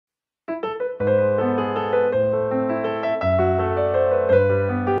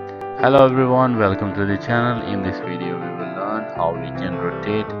Hello everyone, welcome to the channel. In this video we will learn how we can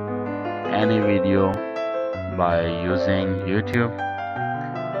rotate any video by using YouTube.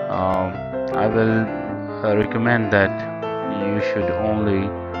 I will recommend that you should only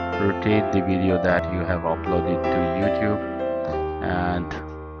rotate the video that you have uploaded to YouTube, and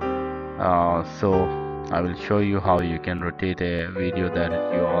so I will show you how you can rotate a video that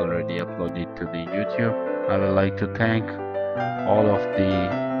you already uploaded to the YouTube. I would like to thank all of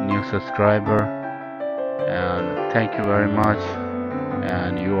the new subscriber, and thank you very much,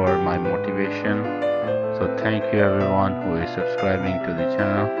 and you are my motivation. So thank you everyone who is subscribing to the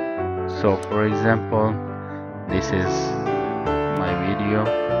channel. So for example, this is my video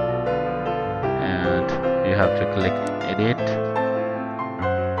and you have to click edit,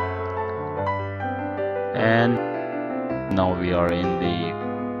 and now we are in the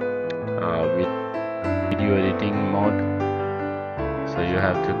video editing mode. So you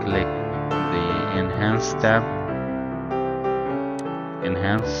have to click the enhance tab,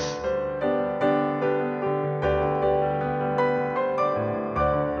 enhance,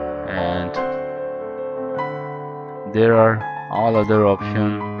 and there are all other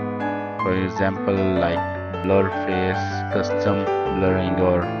options, for example like blur face, custom blurring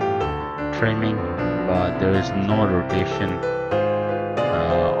or trimming, but there is no rotation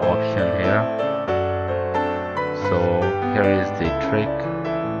option here. So here is the trick.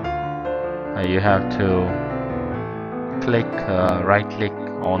 You have to click right click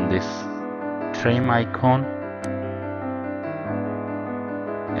on this trim icon,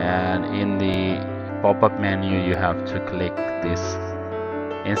 and in the pop-up menu you have to click this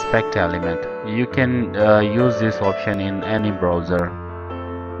inspect element. You can use this option in any browser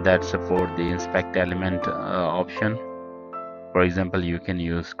that support the inspect element option. For example, you can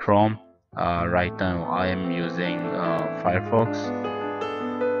use Chrome. Right now I am using Firefox,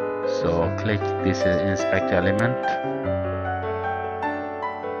 so click this inspect element,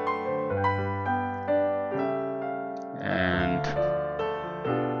 and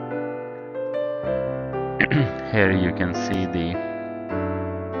here you can see the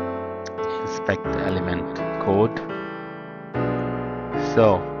inspect element code.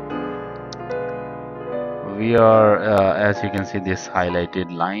 So we are as you can see this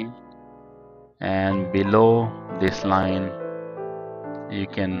highlighted line, and below this line you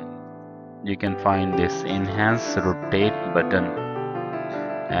can find this enhance rotate button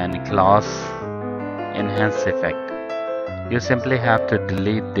and class enhance effect. You simply have to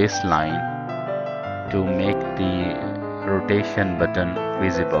delete this line to make the rotation button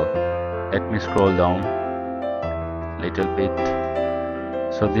visible. Let me scroll down a little bit.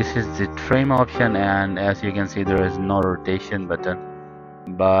 So this is the trim option, and as you can see there is no rotation button,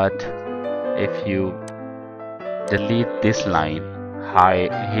 but if you delete this line,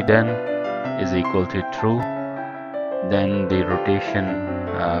 hidden is equal to true, then the rotation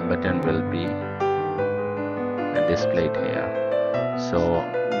button will be displayed here. So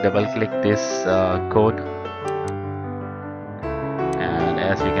double click this code, and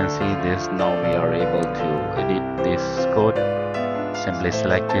as you can see this, now we are able to edit this code. Simply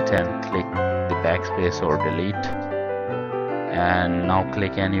select it and click the backspace or delete, and now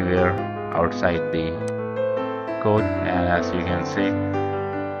click anywhere outside the code, and as you can see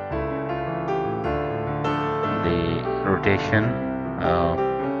the rotation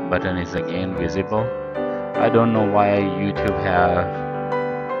button is again visible. I don't know why YouTube have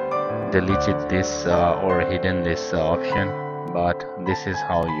deleted this or hidden this option, but this is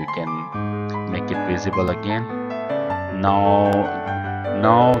how you can make it visible again.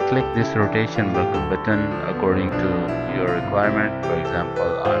 Now click this rotation button according to your requirement. For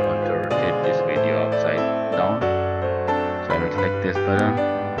example, I want to rotate this video upside down, so I will click this button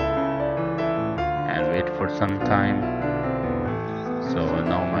and wait for some time. So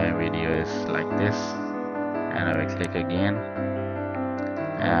now my video is like this, and I will click again,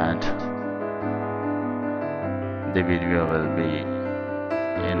 and the video will be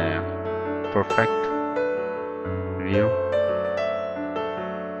in a perfect view.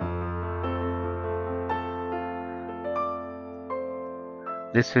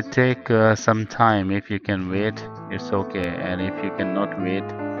 This will take some time. If you can wait, it's okay, and if you cannot wait,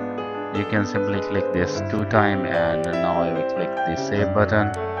 you can simply click this 2 times, and now I will click the save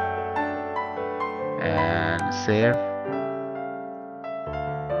button and save.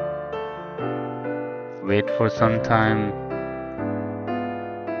 Wait for some time,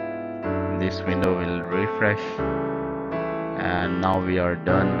 this window will refresh, and now we are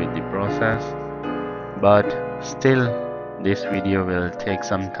done with the process. But still this video will take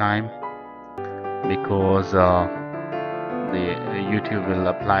some time because the YouTube will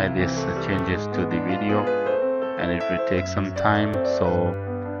apply these changes to the video, and it will take some time, so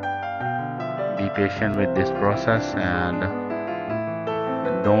be patient with this process and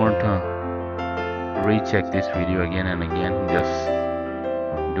don't recheck this video again and again. Just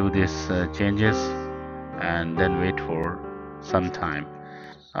do these changes and then wait for some time.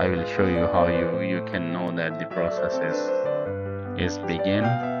 I will show you how you can know that the process is begin.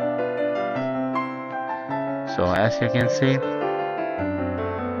 So as you can see,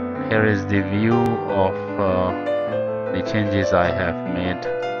 here is the view of the changes I have made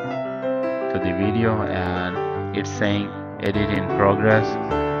to the video, and it's saying edit in progress.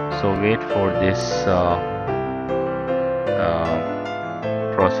 So wait for this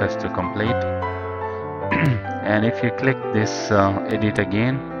process to complete. And if you click this edit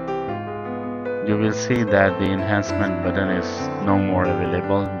again, you will see that the enhancement button is no more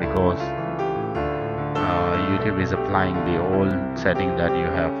available, because YouTube is applying the old setting that you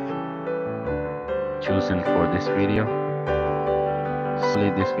have chosen for this video. Hopefully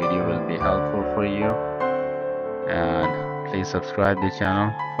this video will be helpful for you, and please subscribe the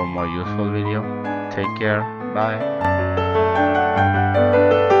channel for more useful video. Take care. Bye.